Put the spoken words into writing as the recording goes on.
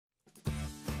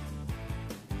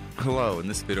Hello, in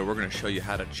this video we're going to show you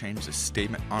how to change the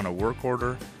statement on a work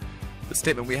order. The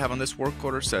statement we have on this work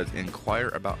order says, inquire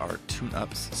about our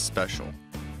tune-ups special.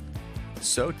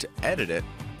 So to edit it,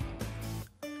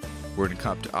 we're going to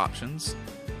come up to options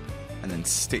and then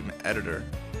statement editor,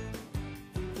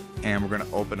 and we're going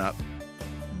to open up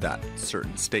that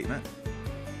certain statement.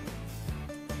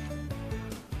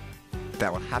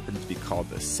 That will happen to be called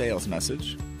the sales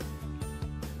message.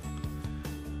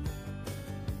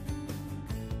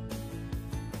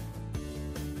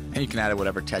 And you can add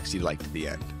whatever text you'd like to the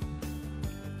end.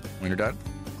 When you're done,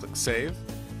 click Save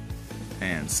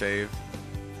and Save.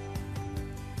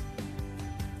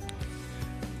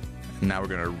 And now we're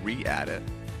going to re-add it.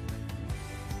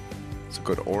 So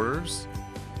go to Orders,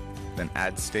 then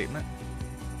Add Statement,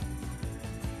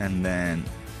 and then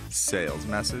Sales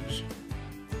Message.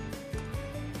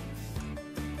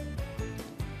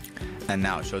 And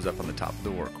now it shows up on the top of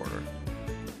the work order.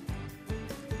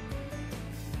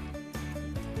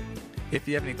 If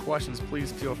you have any questions,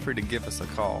 please feel free to give us a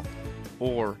call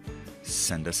or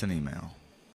send us an email.